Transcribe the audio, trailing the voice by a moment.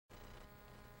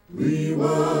We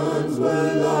once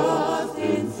were lost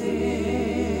in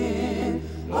sin,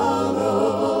 all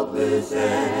hopeless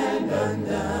and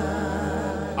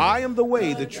undone. I am the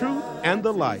way, the truth, and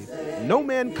the life. No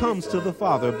man comes to the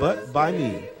Father but by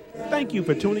me. Thank you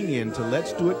for tuning in to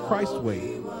Let's Do It Christ's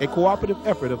Way, a cooperative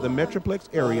effort of the Metroplex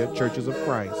Area Churches of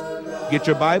Christ. Get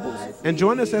your Bibles and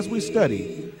join us as we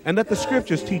study, and let the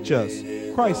Scriptures teach us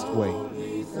Christ's way.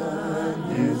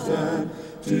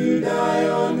 To die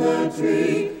on the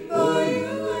tree for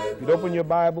you. You'd open your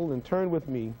Bible and turn with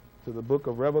me to the book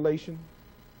of Revelation,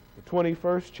 the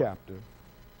 21st chapter,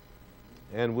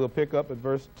 and we'll pick up at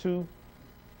verse 2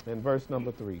 and verse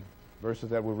number 3,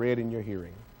 verses that were read in your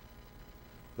hearing.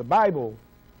 The Bible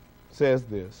says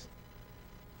this: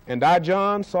 "And I,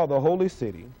 John, saw the holy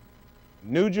city,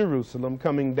 New Jerusalem,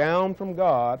 coming down from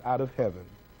God out of heaven,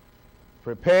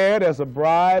 prepared as a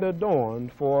bride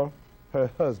adorned for her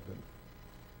husband.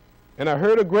 And I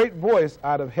heard a great voice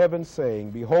out of heaven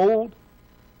saying, Behold,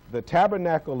 the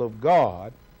tabernacle of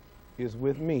God is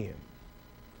with men,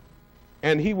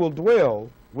 and he will dwell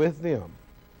with them,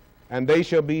 and they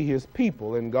shall be his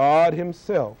people, and God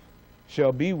himself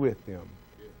shall be with them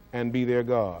and be their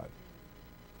God."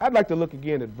 I'd like to look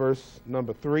again at verse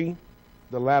number 3,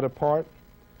 the latter part,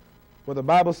 where the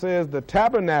Bible says, "The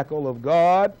tabernacle of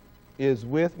God is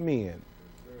with men,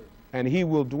 and he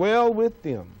will dwell with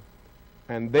them,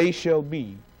 and they shall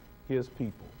be his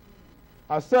people."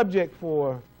 Our subject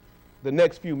for the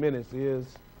next few minutes is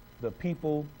the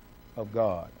people of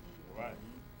God. Right.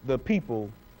 The people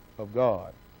of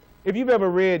God. If you've ever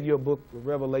read your book of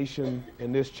Revelation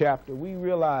in this chapter, we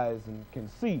realize and can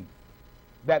see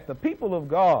that the people of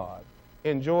God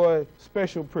enjoy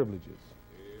special privileges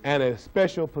and a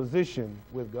special position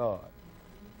with God.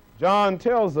 John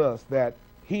tells us that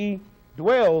he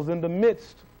dwells in the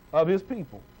midst of his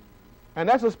people. And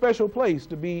that's a special place,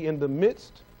 to be in the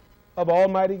midst of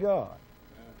Almighty God.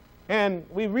 And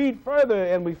we read further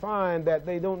and we find that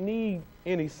they don't need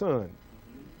any sun.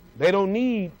 They don't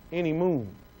need any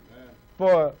moon.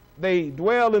 For they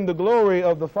dwell in the glory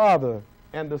of the Father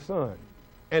and the Son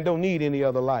and don't need any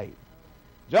other light.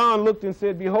 John looked and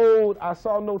said, "Behold, I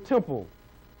saw no temple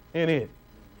in it."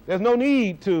 There's no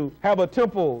need to have a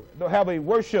temple, to have a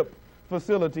worship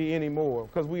facility anymore,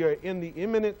 because we are in the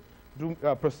imminent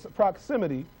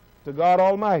proximity to God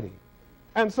Almighty.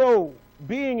 And so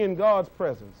being in God's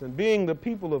presence and being the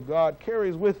people of God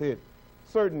carries with it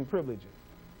certain privileges.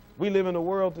 We live in a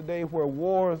world today where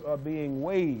wars are being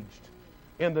waged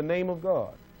in the name of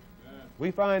God. Amen. We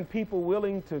find people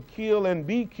willing to kill and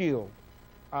be killed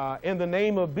in the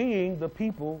name of being the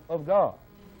people of God.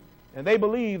 And they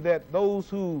believe that those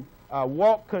who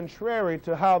walk contrary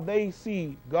to how they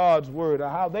see God's word or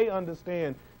how they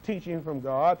understand teaching from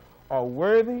God are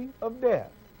worthy of death.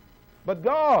 But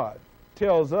God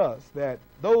tells us that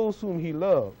those whom he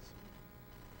loves,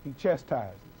 he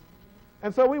chastises.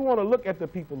 And so we want to look at the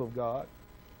people of God,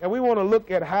 and we want to look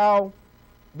at how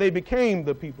they became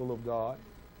the people of God,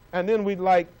 and then we'd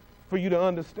like for you to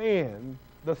understand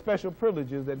the special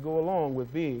privileges that go along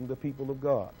with being the people of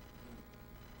God.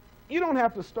 You don't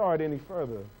have to start any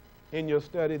further in your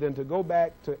study than to go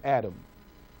back to Adam.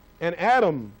 And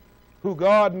Adam, who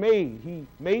God made, he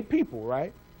made people,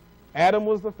 right? Adam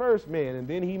was the first man, and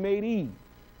then he made Eve.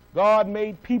 God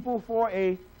made people for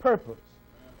a purpose.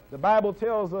 The Bible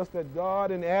tells us that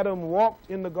God and Adam walked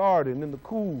in the garden in the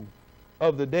cool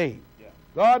of the day. Yeah.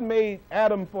 God made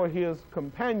Adam for his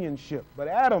companionship, but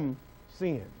Adam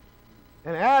sinned.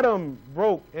 And Adam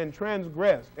broke and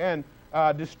transgressed and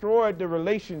destroyed the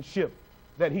relationship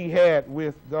that he had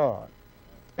with God.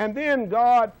 And then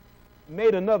God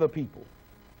made another people.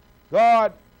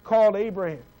 God called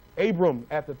Abram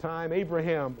at the time,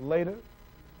 Abraham later,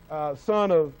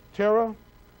 son of Terah.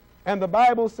 And the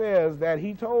Bible says that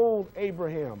he told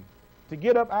Abraham to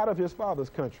get up out of his father's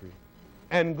country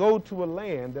and go to a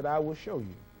land that I will show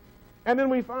you. And then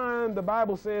we find the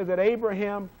Bible says that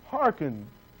Abraham hearkened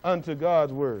unto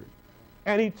God's word.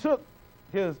 And he took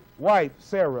his wife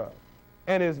Sarah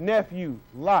and his nephew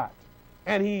Lot,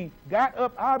 and he got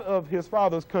up out of his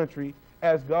father's country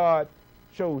as God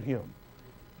showed him.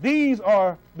 These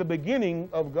are the beginning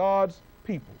of God's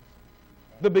people.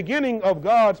 The beginning of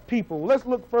God's people. Let's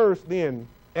look first then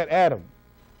at Adam.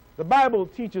 The Bible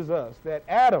teaches us that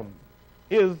Adam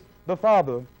is the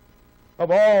father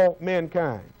of all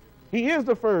mankind. He is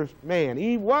the first man.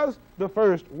 He was the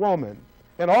first woman.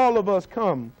 And all of us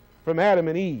come from Adam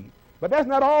and Eve. But that's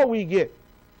not all we get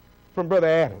from Brother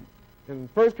Adam. In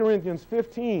 1 Corinthians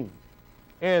 15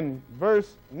 and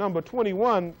verse number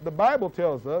 21, the Bible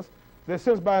tells us that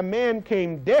since by man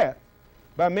came death,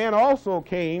 by man also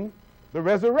came the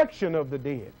resurrection of the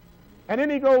dead. And then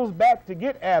he goes back to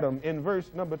get Adam in verse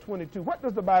number 22. What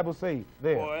does the Bible say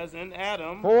there? For as in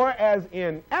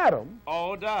Adam,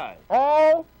 all died.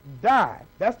 All died.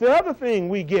 That's the other thing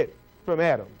we get from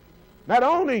Adam. Not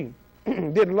only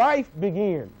did life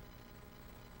begin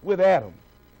with Adam,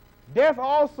 death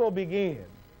also began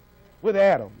with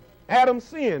Adam. Adam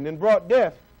sinned and brought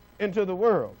death into the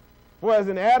world. Whereas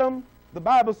in Adam, the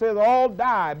Bible says all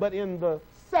died, but in the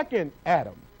second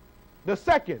Adam,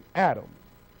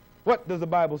 what does the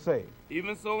Bible say?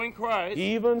 Even so in Christ.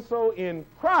 Even so in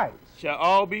Christ. Shall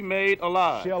all be made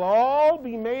alive. Shall all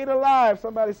be made alive.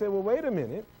 Somebody said, well, wait a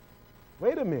minute.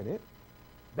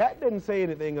 That didn't say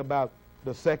anything about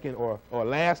the second or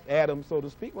last Adam, so to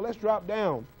speak. Well, let's drop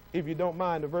down, if you don't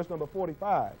mind, to verse number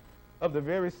 45 of the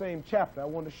very same chapter. I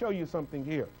want to show you something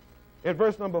here. In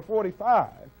verse number 45,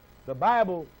 the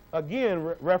Bible again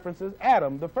references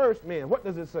Adam, the first man. What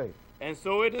does it say? And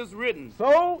so it is written.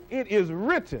 So it is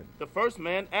written. The first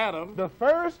man, Adam. The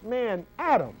first man,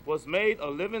 Adam. Was made a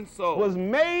living soul. Was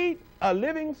made a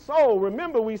living soul.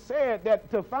 Remember, we said that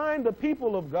to find the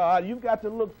people of God, you've got to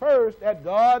look first at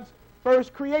God's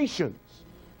first creations.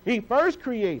 He first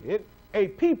created a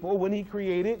people when he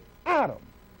created Adam.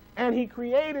 And he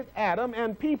created Adam,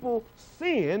 and people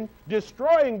sinned,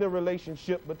 destroying the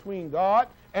relationship between God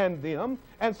and them.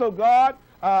 And so God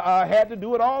had to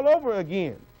do it all over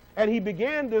again. And he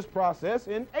began this process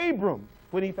in Abram,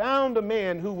 when he found a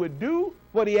man who would do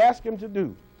what he asked him to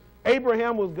do.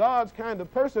 Abraham was God's kind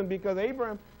of person because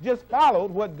Abraham just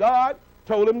followed what God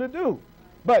told him to do.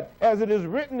 But as it is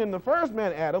written in the first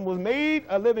man, Adam, was made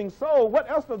a living soul. What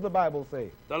else does the Bible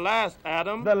say? The last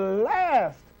Adam. The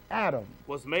last Adam.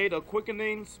 Was made a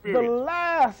quickening spirit. The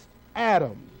last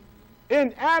Adam.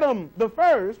 In Adam the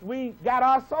first, we got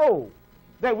our soul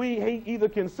that we either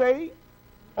can save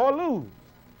or lose.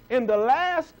 In the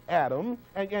last Adam,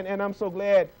 and I'm so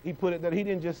glad he put it that he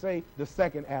didn't just say the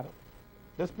second Adam.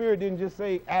 The Spirit didn't just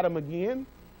say Adam again.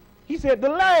 He said the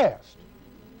last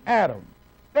Adam.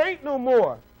 There ain't no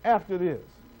more after this.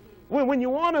 When you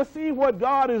want to see what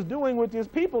God is doing with his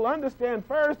people, understand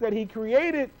first that he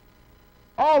created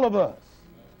all of us.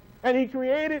 And he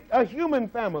created a human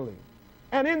family.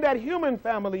 And in that human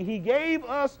family, he gave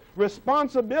us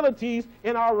responsibilities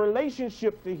in our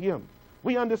relationship to him.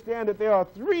 We understand that there are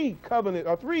three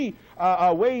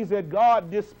ways that God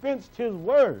dispensed his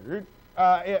word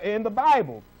in the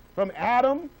Bible. From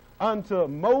Adam unto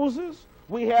Moses,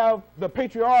 we have the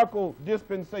patriarchal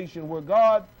dispensation where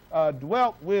God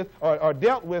dealt with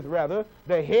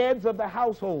the heads of the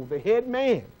household, the head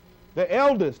man, the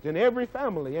eldest in every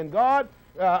family. And God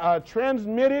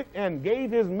transmitted and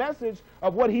gave his message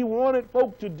of what he wanted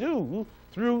folk to do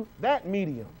through that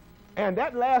medium. And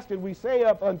that lasted, we say,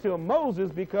 up until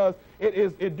Moses, because it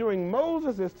is during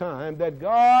Moses' time that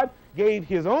God gave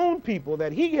his own people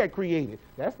that he had created.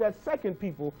 That's that second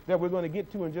people that we're going to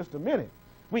get to in just a minute.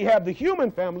 We have the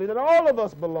human family that all of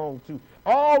us belong to.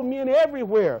 All men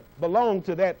everywhere belong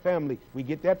to that family. We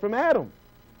get that from Adam.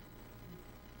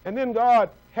 And then God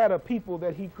had a people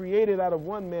that he created out of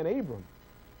one man, Abram.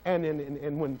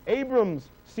 And when Abram's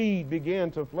seed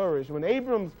began to flourish, when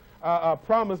Abram's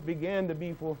promise began to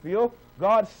be fulfilled,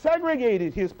 God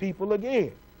segregated his people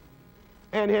again.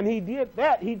 And he did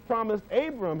that. He promised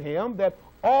Abraham that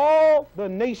all the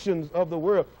nations of the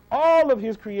world, all of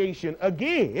his creation,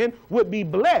 again, would be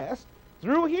blessed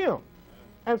through him.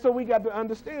 And so we got to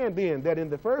understand then that in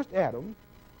the first Adam,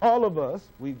 all of us,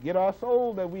 we get our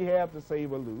soul that we have to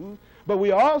save or lose, but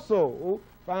we also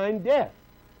find death.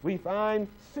 We find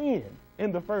sin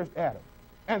in the first Adam.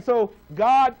 And so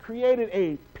God created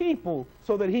a people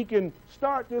so that he can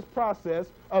start this process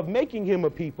of making him a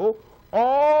people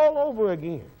all over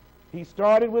again. He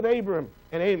started with Abram,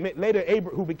 and later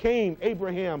who became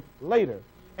Abraham later.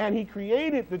 And he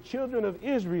created the children of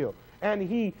Israel, and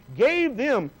he gave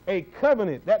them a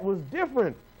covenant that was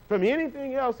different from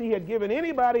anything else he had given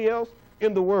anybody else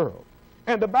in the world.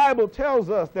 And the Bible tells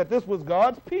us that this was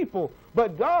God's people.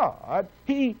 But God,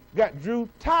 he drew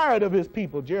tired of his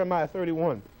people. Jeremiah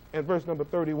 31 and verse number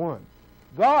 31.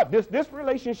 God, this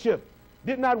relationship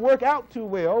did not work out too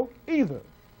well either.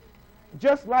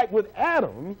 Just like with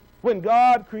Adam, when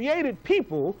God created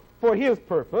people for his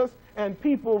purpose, and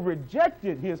people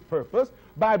rejected his purpose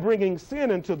by bringing sin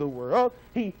into the world,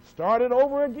 he started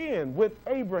over again with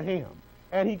Abraham.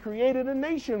 And he created a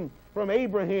nation from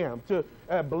Abraham to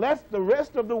bless the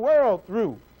rest of the world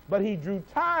through. But he drew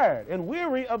tired and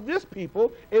weary of this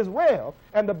people as well.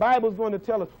 And the Bible's going to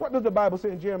tell us, what does the Bible say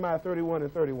in Jeremiah 31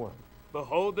 and 31?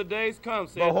 Behold, the days come,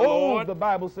 saith the Behold, Lord. the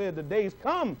Bible said, the days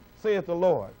come, saith the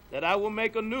Lord, that I will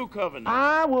make a new covenant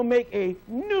I will make a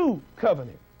new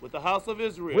covenant with the house of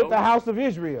Israel with the house of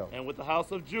Israel and with the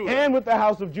house of Judah, and with the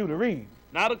house of Judah. Read.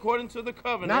 not according to the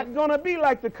covenant Not going to be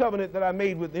like the covenant that I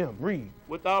made with them. Read.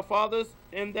 with our fathers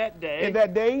in that day, In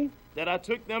that day that I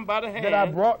took them by the hand, that I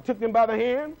took them by the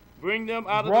hand, bring them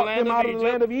out of the brought land them of out of Egypt, the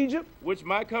land of Egypt. which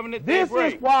my covenant they This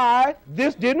break. is why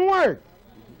this didn't work.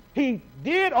 He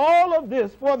did all of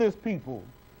this for this people.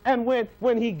 And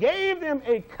when he gave them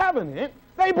a covenant,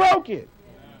 they broke it.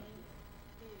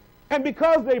 And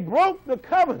because they broke the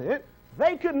covenant,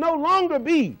 they could no longer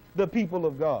be the people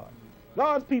of God.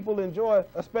 God's people enjoy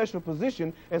a special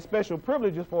position and special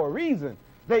privileges for a reason.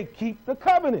 They keep the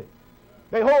covenant.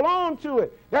 They hold on to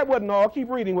it. That wasn't all. Keep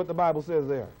reading what the Bible says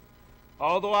there.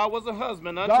 Although I was a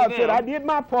husband unto God them, said, I did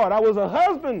my part. I was a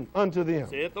husband unto them,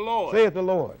 saith the Lord. saith the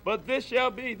Lord. But this shall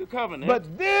be the covenant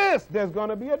But this, there's going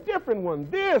to be a different one.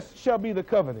 This shall be the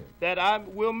covenant that I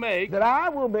will make that I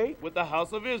will make with the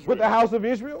house of Israel. with the house of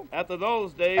Israel. After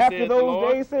those days, After saith the those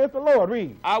Lord, days, saith the Lord.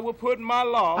 Read. I will put my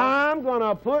law I'm going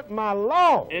to put my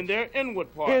law in their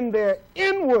inward part, in their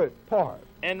inward part.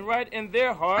 and write in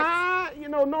their hearts.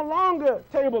 No longer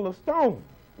table of stone.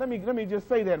 Let me just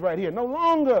say that right here. No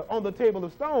longer on the table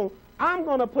of stone. I'm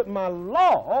going to put my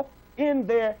law in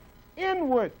their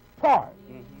inward part,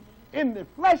 in the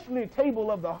fleshly table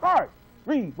of the heart.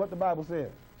 Read what the Bible says.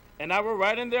 And I will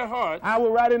write in their hearts, I will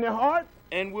write in their heart,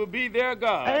 and will be their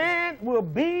God. and will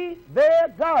be their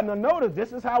God. Now notice,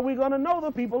 this is how we're going to know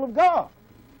the people of God.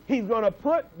 He's going to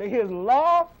put his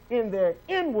law in their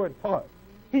inward part.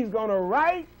 He's going to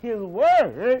write his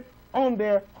word on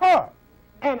their heart.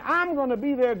 And I'm going to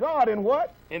be their God. And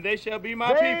what? And they shall be my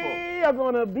people. They are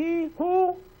going to be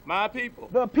who? My people.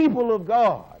 The people of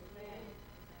God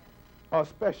are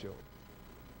special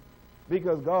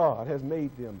because God has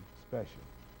made them special.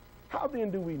 How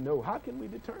then do we know? How can we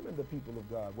determine the people of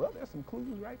God? Well, there's some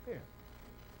clues right there.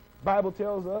 Bible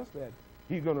tells us that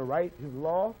he's going to write his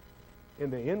law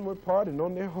in the inward part and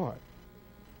on their heart.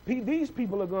 These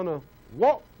people are going to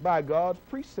walk by God's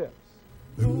precepts.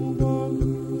 No more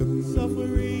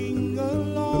suffering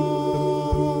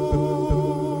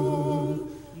alone.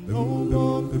 No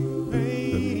more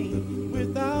pain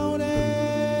without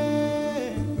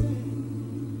end.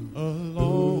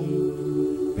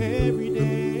 Alone every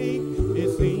day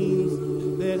it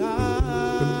seems that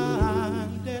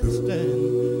I'm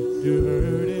destined to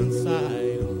hurt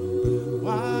inside.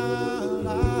 While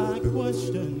I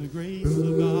question the grace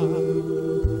of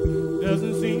God,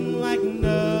 doesn't seem like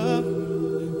enough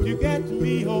to get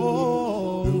me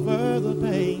over the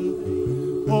pain.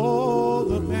 Oh,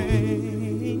 the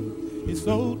pain is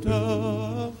so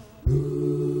tough.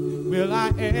 Will I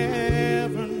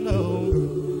ever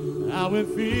know how it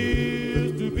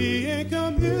feels to be in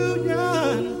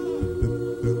communion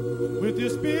with your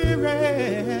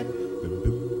spirit,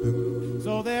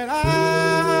 so that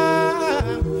I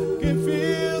can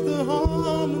feel the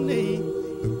harmony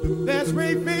that's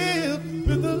revealed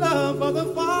with the love of the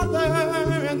Father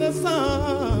and the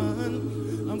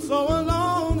Son. I'm so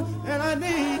alone and I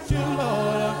need you,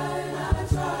 Lord.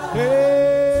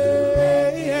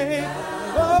 Hey,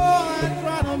 oh, I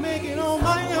try to make it on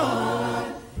my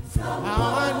own.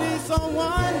 Now I need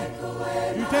someone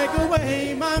to take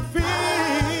away my fear.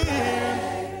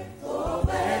 Every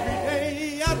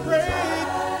day I pray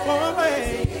for a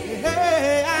way.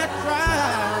 Hey, I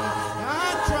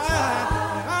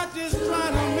just try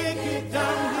to make it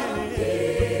down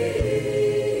here.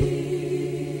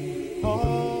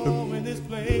 Oh, in this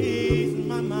place in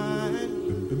my mind,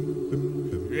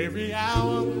 every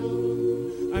hour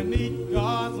I need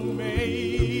God's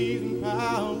amazing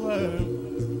power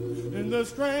and the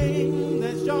strength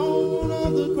that's shown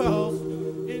on the cross,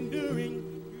 enduring.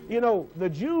 The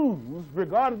Jews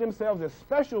regarded themselves as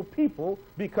special people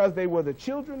because they were the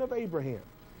children of Abraham.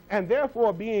 And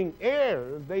therefore, being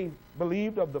heirs, they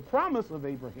believed of the promise of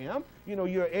Abraham.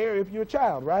 You're an heir if you're a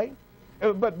child, right?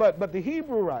 But the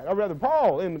Hebrew writer, or rather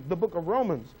Paul, in the book of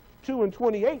Romans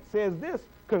 2:28 says this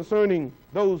concerning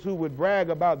those who would brag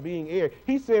about being heirs.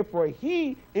 He said, for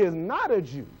he is not a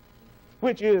Jew,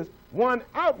 which is one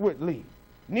outwardly,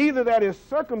 neither that is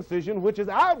circumcision, which is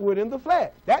outward in the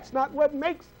flesh. That's not what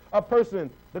makes a person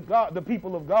the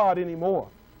people of God anymore.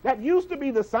 That used to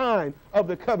be the sign of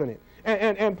the covenant.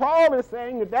 And Paul is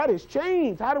saying that is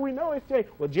changed. How do we know it's changed?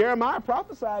 Well, Jeremiah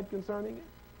prophesied concerning it.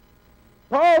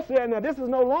 Paul said, now this is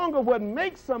no longer what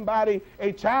makes somebody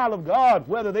a child of God,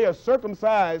 whether they are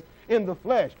circumcised in the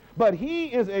flesh. But he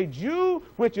is a Jew,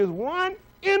 which is one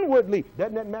inwardly.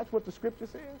 Doesn't that match what the scripture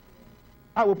says?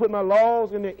 I will put my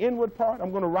laws in the inward part.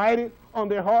 I'm going to write it on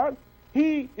their heart.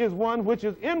 He is one which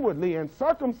is inwardly, and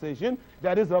circumcision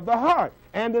that is of the heart,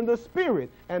 and in the spirit,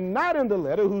 and not in the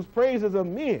letter, whose praise is of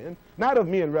men, not of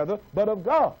men rather, but of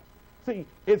God. See,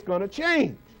 it's going to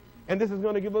change. And this is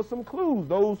going to give us some clues,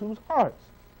 those whose hearts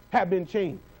have been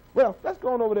changed. Well, let's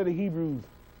go on over there to Hebrews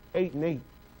 8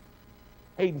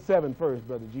 and 7 first,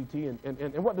 Brother GT.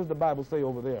 And what does the Bible say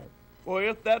over there? For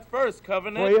if that first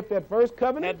covenant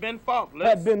had been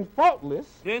faultless,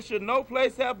 then should no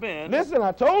place have been. Listen,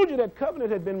 I told you that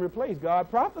covenant had been replaced. God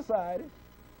prophesied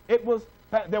it.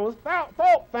 There was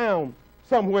fault found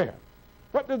somewhere.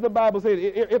 What does the Bible say?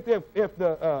 If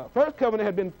the first covenant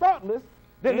had been faultless,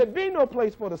 then there'd be no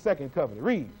place for the second covenant.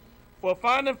 Read. For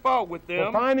finding fault with them.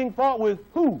 For finding fault with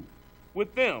who?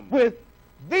 With them. With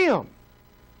them.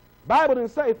 Bible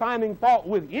didn't say finding fault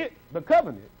with it, the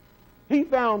covenant. He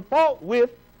found fault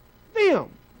with them.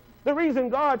 The reason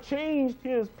God changed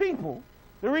his people,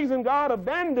 the reason God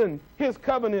abandoned his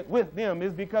covenant with them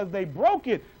is because they broke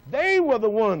it. They were the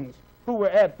ones who were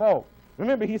at fault.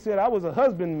 Remember, he said, I was a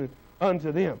husbandman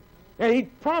unto them. And he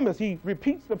promised, he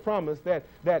repeats the promise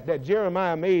that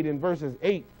Jeremiah made in verses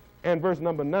 8 and verse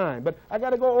number 9. But I got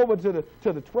to go over to the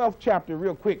 12th chapter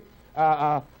real quick.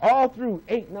 All through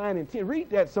 8, 9, and 10. Read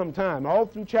that sometime. All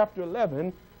through chapter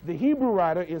 11, the Hebrew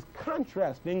writer is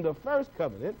contrasting the first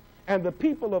covenant and the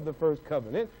people of the first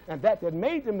covenant and that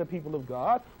made them the people of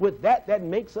God with that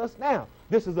makes us now.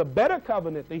 This is a better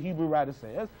covenant, the Hebrew writer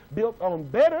says, built on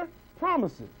better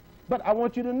promises. But I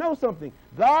want you to know something.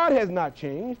 God has not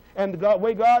changed, and the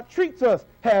way God treats us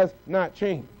has not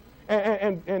changed.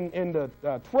 And in the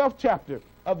 12th chapter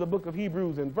of the book of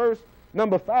Hebrews, in verse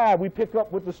number 5, we pick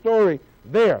up with the story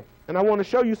there. And I want to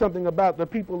show you something about the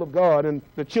people of God and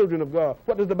the children of God.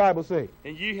 What does the Bible say?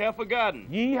 And ye have forgotten.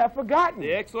 Ye have forgotten.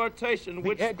 The exhortation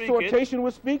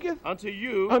which speaketh unto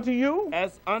you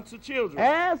as unto children.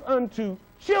 As unto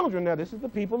children. Now this is the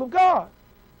people of God.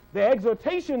 The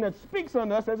exhortation that speaks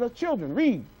on us as children.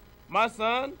 Read. My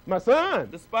son,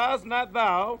 despise not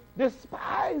thou the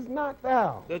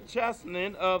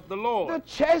chastening of the Lord. The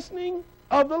chastening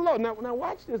of the Lord. Now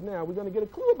watch this now. We're going to get a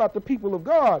clue about the people of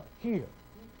God here.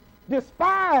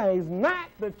 Despise not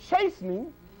the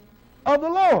chastening of the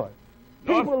Lord.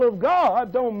 People of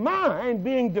God don't mind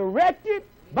being directed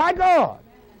by God.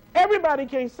 Everybody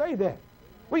can't say that.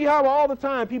 We have all the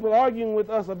time people arguing with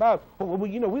us about,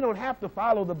 we don't have to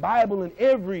follow the Bible in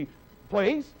every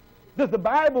place. Does the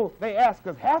Bible, they ask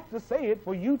us, have to say it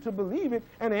for you to believe it?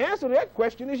 And the answer to that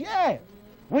question is yes.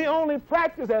 We only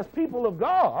practice as people of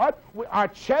God. Our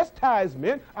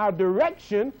chastisement, our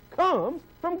direction comes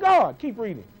from God. Keep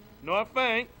reading. Nor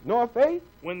faint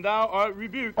when thou art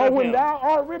rebuked. Or when thou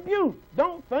art rebuked.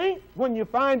 Don't faint when you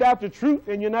find out the truth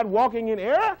and you're not walking in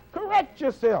error. Correct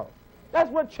yourself.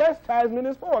 That's what chastisement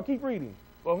is for. Keep reading.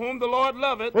 For whom the Lord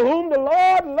loveth. For whom the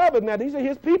Lord loveth. Now these are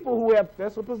his people who have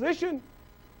special position.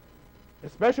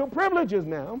 Special privileges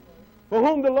now. For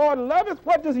whom the Lord loveth,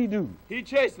 what does he do? He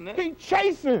chasteneth. He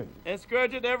chastens. And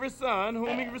scourgeth every son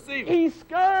whom he receiveth. He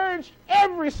scourged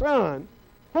every son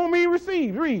whom he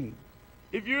received. Read.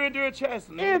 If you endure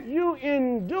chastening. If you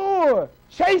endure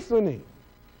chastening.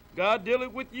 God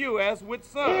dealeth with you as with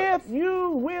sons. If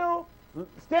you will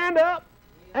stand up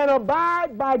and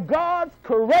abide by God's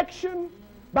correction,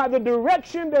 by the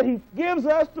direction that he gives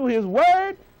us through his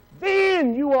word,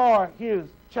 then you are his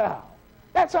child.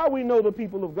 That's how we know the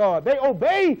people of God. They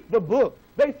obey the book.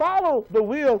 They follow the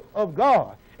will of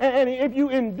God. And if you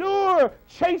endure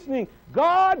chastening,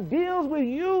 God deals with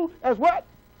you as what?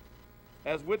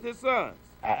 As with his sons.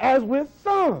 As with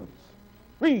sons.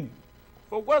 Read.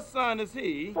 For what son is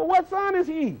he? For what son is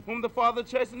he? Whom the Father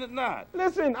chasteneth not.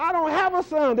 Listen, I don't have a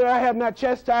son that I have not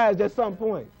chastised at some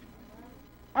point.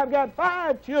 I've got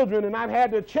 5 children, and I've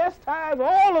had to chastise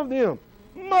all of them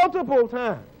multiple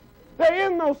times.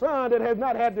 There is no son that has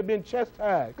not had to be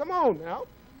chastised. Come on now.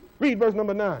 Read verse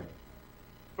number 9.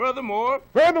 Furthermore,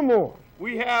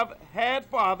 we have had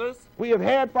fathers.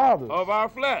 Of our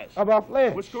flesh.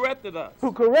 Which corrected us.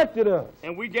 Who corrected us.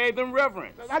 And we gave them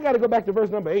reverence. I got to go back to verse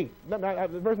number 8.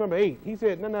 Verse number 8. He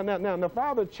said, no, the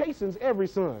Father chastens every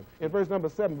son. In verse number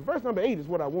 7. Verse number 8 is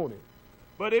what I wanted.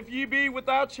 But if ye be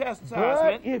without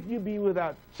chastisement.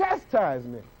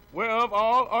 Whereof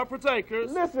all are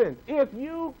partakers. Listen, if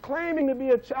you claiming to be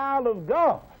a child of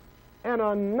God and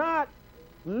are not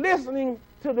listening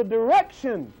to the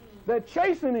direction, the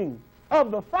chastening of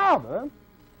the Father,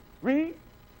 read.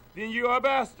 Then you are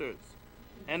bastards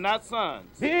and not sons.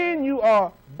 Then you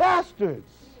are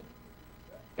bastards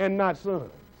and not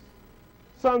sons.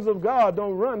 Sons of God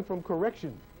don't run from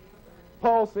correction.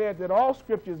 Paul said that all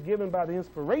scripture is given by the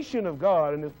inspiration of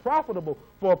God and is profitable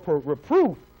for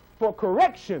reproof, for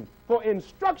correction, for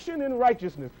instruction in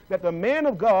righteousness, that the man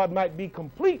of God might be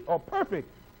complete or perfect,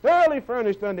 thoroughly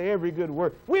furnished unto every good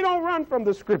work. We don't run from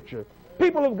the Scripture.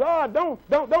 People of God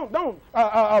don't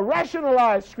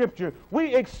rationalize Scripture.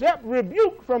 We accept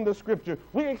rebuke from the Scripture.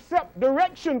 We accept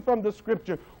direction from the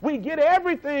Scripture. We get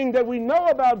everything that we know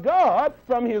about God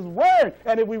from His Word.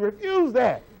 And if we refuse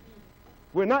that,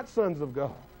 we're not sons of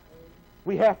God.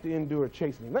 We have to endure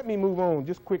chastening. Let me move on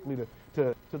just quickly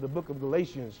to the book of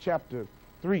Galatians, chapter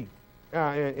 3.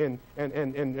 And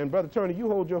Brother Turner, you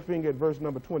hold your finger at verse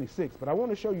number 26. But I want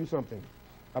to show you something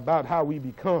about how we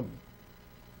become,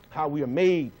 how we are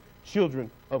made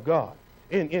children of God.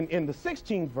 In the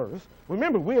 16th verse,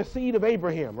 remember, we're a seed of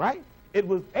Abraham, right? It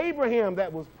was Abraham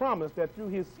that was promised that through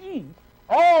his seed,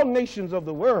 all nations of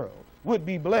the world would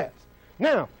be blessed.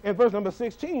 Now, in verse number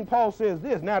 16, Paul says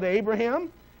this, now to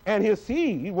Abraham and his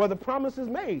seed were the promises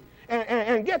made.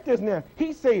 And get this now,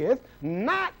 he says,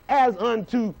 not as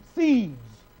unto seeds.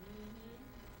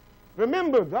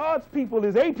 Remember, God's people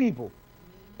is a people.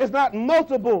 It's not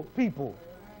multiple people.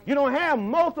 You don't have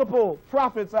multiple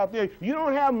prophets out there. You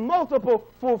don't have multiple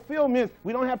fulfillments.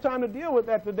 We don't have time to deal with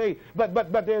that today.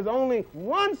 But there's only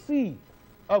one seed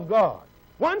of God,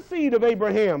 one seed of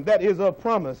Abraham that is a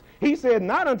promise. He said,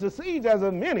 not unto seeds as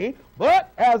of many,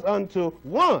 but as unto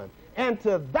one. And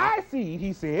to thy seed,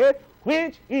 he said,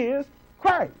 which is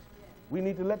Christ. We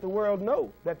need to let the world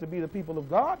know that to be the people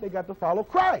of God, they got to follow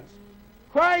Christ.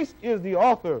 Christ is the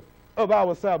author of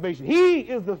our salvation. He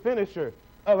is the finisher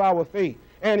of our faith.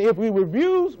 And if we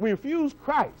refuse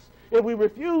Christ, if we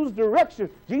refuse direction,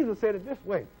 Jesus said it this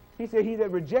way. He said, he that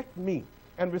rejects me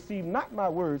and receive not my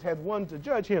words has one to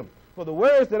judge him. For the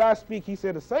words that I speak, he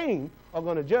said, the same are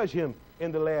going to judge him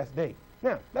in the last day.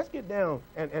 Now, let's get down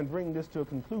and bring this to a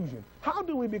conclusion. How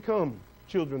do we become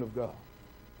children of God?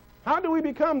 How do we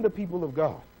become the people of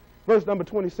God? Verse number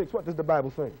 26, what does the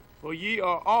Bible say? For ye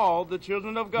are all the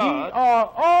children of God. Ye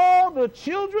are all the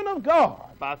children of God.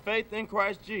 By faith in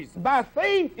Christ Jesus. By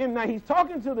faith in, now he's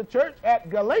talking to the church at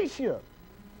Galatia.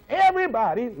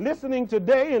 Everybody listening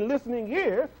today and listening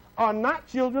here are not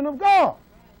children of God.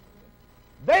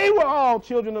 They were all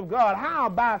children of God. How?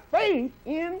 By faith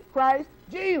in Christ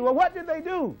Jesus. Well, what did they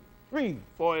do? Read.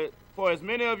 For as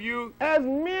many of you. As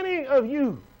many of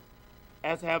you.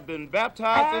 As have been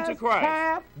baptized into Christ.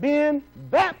 Have been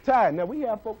baptized. Now, we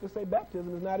have folk that say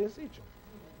baptism is not essential.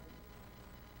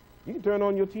 You can turn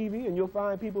on your TV and you'll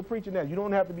find people preaching that. You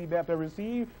don't have to be baptized.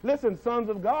 Listen, sons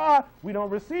of God, we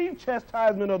don't receive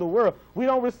chastisement of the world. We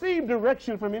don't receive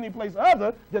direction from any place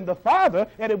other than the Father.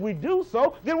 And if we do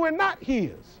so, then we're not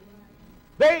His.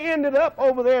 They ended up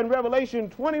over there in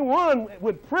Revelation 21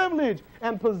 with privilege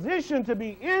and position to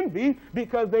be envied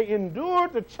because they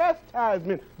endured the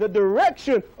chastisement, the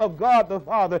direction of God the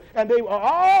Father. And they are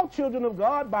all children of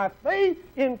God by faith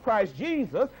in Christ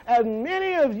Jesus. As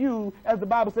many of you, as the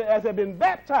Bible says, as have been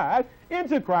baptized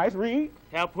into Christ, read.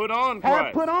 Have put on Christ.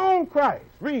 Have put on Christ.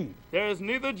 Read. There is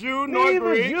neither Jew nor Greek.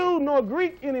 Neither Jew nor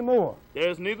Greek anymore. There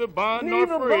is neither bond nor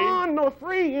free. Neither bond nor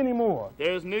free anymore.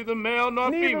 There is neither male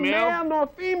nor female. Neither male nor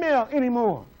female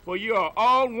anymore. For you are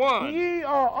all one. Ye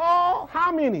are all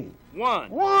how many? One.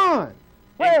 One.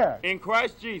 Where? In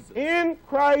Christ Jesus. In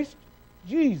Christ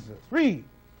Jesus. Read.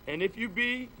 And if you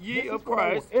be ye of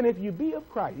Christ. And if you be of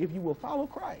Christ, if you will follow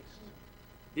Christ.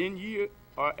 Then ye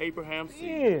are Abraham's seed.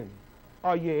 Then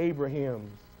are ye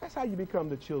Abraham's. That's how you become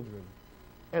the children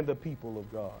and the people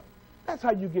of God. That's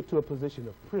how you get to a position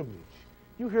of privilege.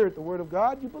 You heard the word of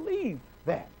God, you believe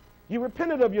that. You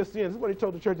repented of your sins. This is what he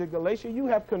told the church at Galatia. You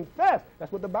have confessed.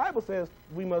 That's what the Bible says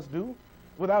we must do.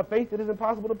 Without faith it is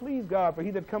impossible to please God. For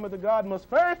he that cometh to God must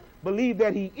first believe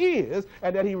that he is,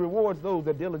 and that he rewards those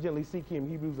that diligently seek him.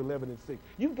 Hebrews 11:6.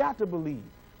 You've got to believe.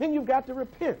 Then you've got to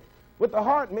repent. With the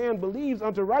heart man believes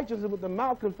unto righteousness, with the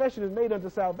mouth confession is made unto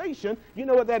salvation. You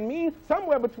know what that means?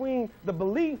 Somewhere between the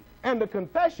belief and the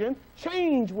confession,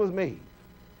 change was made.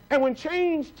 And when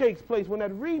change takes place, when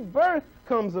that rebirth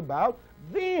comes about,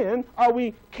 then are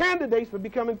we candidates for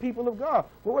becoming people of God.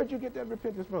 Well, where'd you get that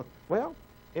repentance from? Well,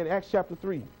 in Acts chapter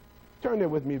 3. Turn there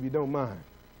with me if you don't mind.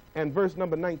 And verse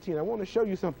number 19. I want to show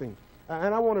you something.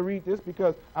 And I want to read this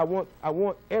because I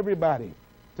want everybody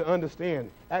to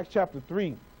understand. Acts chapter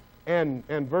 3 and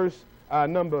verse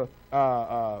number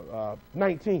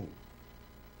 19.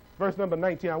 Verse number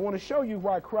 19. I want to show you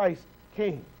why Christ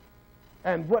came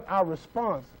and what our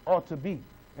response ought to be.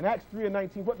 In Acts 3 and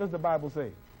 19, what does the Bible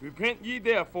say? Repent ye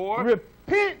therefore.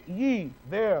 Repent ye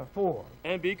therefore.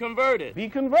 And be converted. Be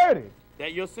converted.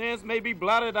 That your sins may be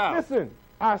blotted out. Listen,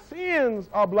 our sins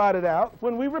are blotted out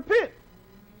when we repent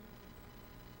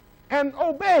and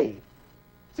obey.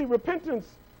 See, repentance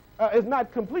is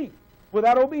not complete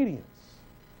without obedience.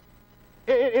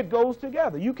 It goes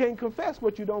together. You can't confess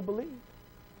what you don't believe.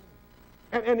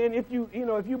 And if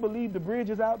you believe the bridge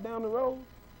is out down the road,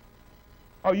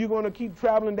 are you going to keep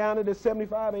traveling down it at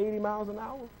 75 or 80 miles an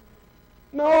hour?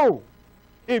 No.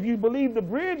 If you believe the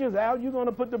bridge is out, you're going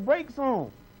to put the brakes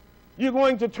on. You're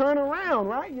going to turn around,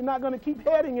 right? You're not going to keep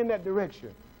heading in that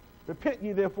direction. Repent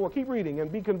ye therefore, keep reading,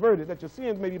 and be converted, that your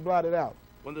sins may be blotted out.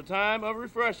 When the time of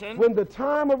refreshing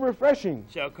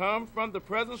shall come from the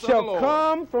presence of the Lord.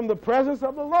 Come from the presence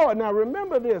of the Lord. Now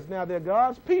remember this. Now they're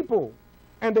God's people.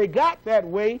 And they got that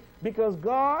way because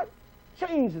God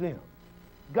changed them.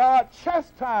 God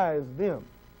chastised them.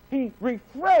 He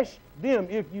refreshed them,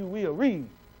 if you will. Read.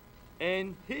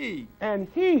 And he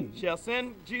shall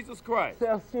send Jesus Christ.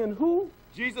 Shall send who?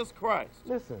 Jesus Christ.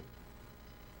 Listen.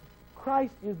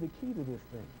 Christ is the key to this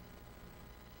thing.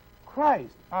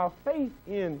 Christ, our faith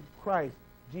in Christ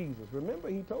Jesus. Remember,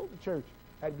 he told the church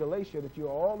at Galatia that you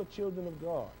are all the children of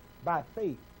God by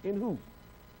faith. In who?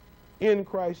 In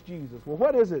Christ Jesus. Well,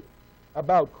 what is it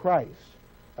about Christ?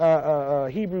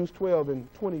 Hebrews 12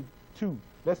 and 22.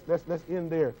 Let's end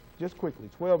there just quickly.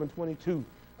 12 and 22.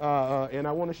 And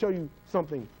I want to show you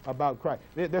something about Christ.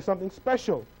 There's something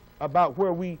special about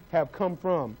where we have come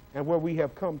from and where we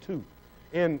have come to.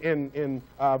 In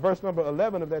verse number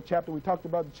 11 of that chapter, we talked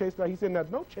about the chastening. He said,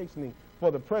 "That no chastening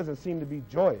for the present seemed to be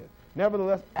joyous.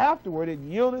 Nevertheless, afterward it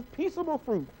yieldeth peaceable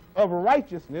fruit of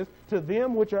righteousness to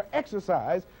them which are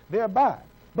exercised thereby."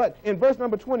 But in verse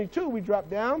number 22, we drop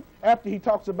down after he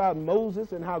talks about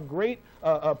Moses and how great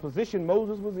a position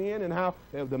Moses was in, and how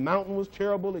the mountain was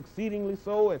terrible, exceedingly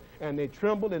so, and they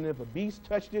trembled, and if a beast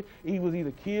touched it, he was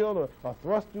either killed or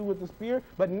thrust through with the spear.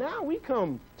 But now we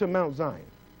come to Mount Zion.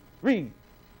 Read.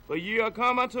 For ye are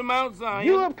come unto Mount Zion.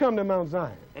 You have come to Mount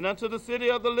Zion. And unto the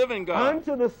city of the living God.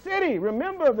 Unto the city.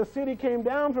 Remember, the city came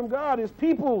down from God. His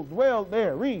people dwelled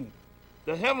there. Read.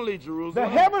 The heavenly Jerusalem. The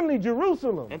heavenly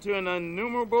Jerusalem. And to an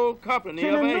innumerable company of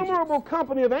angels. To an innumerable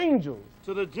company of angels.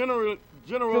 To the general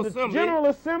assembly. General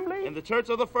assembly. And the church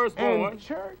of the firstborn. And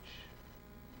church.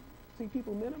 See,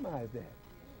 people minimize that.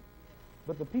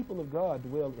 But the people of God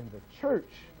dwell in the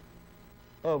church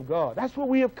of God. That's what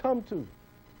we have come to.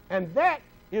 And that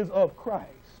is of Christ.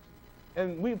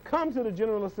 And we've come to the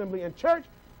general assembly and church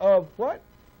of what?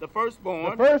 The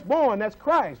firstborn. The firstborn, that's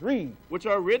Christ. Read. Which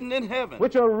are written in heaven.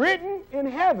 Which are written in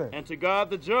heaven. And to God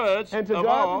the judge and to God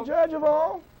all. The judge of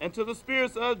all. And to the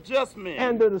spirits of just men.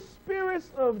 And to the spirits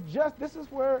of just, this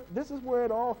is where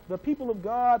it all, the people of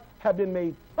God have been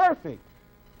made perfect.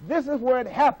 This is where it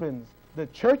happens. The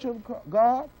church of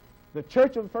God, the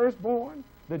church of the firstborn,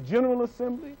 the general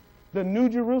assembly, the new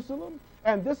Jerusalem.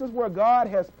 And this is where God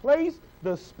has placed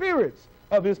the spirits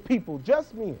of his people,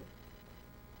 just men.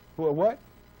 Who are what?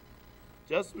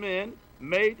 Just men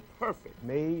made perfect.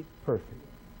 Made perfect.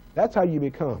 That's how you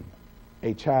become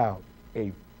a child,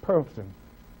 a person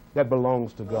that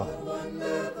belongs to God.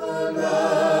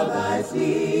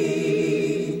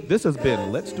 This has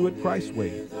been Let's Do It Christ's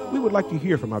Way. We would like to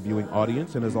hear from our viewing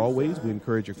audience, and as always, we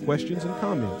encourage your questions and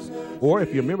comments. Or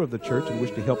if you're a member of the church and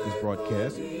wish to help this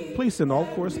broadcast, please send all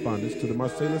correspondence to the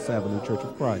Marsalis Avenue Church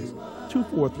of Christ,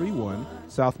 2431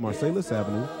 South Marsalis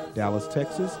Avenue, Dallas,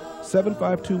 Texas,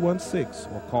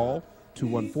 75216, or call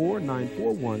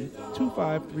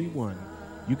 214-941-2531.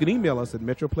 You can email us at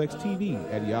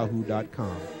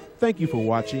metroplextv@yahoo.com. Thank you for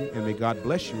watching, and may God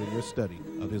bless you in your study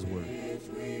of his word.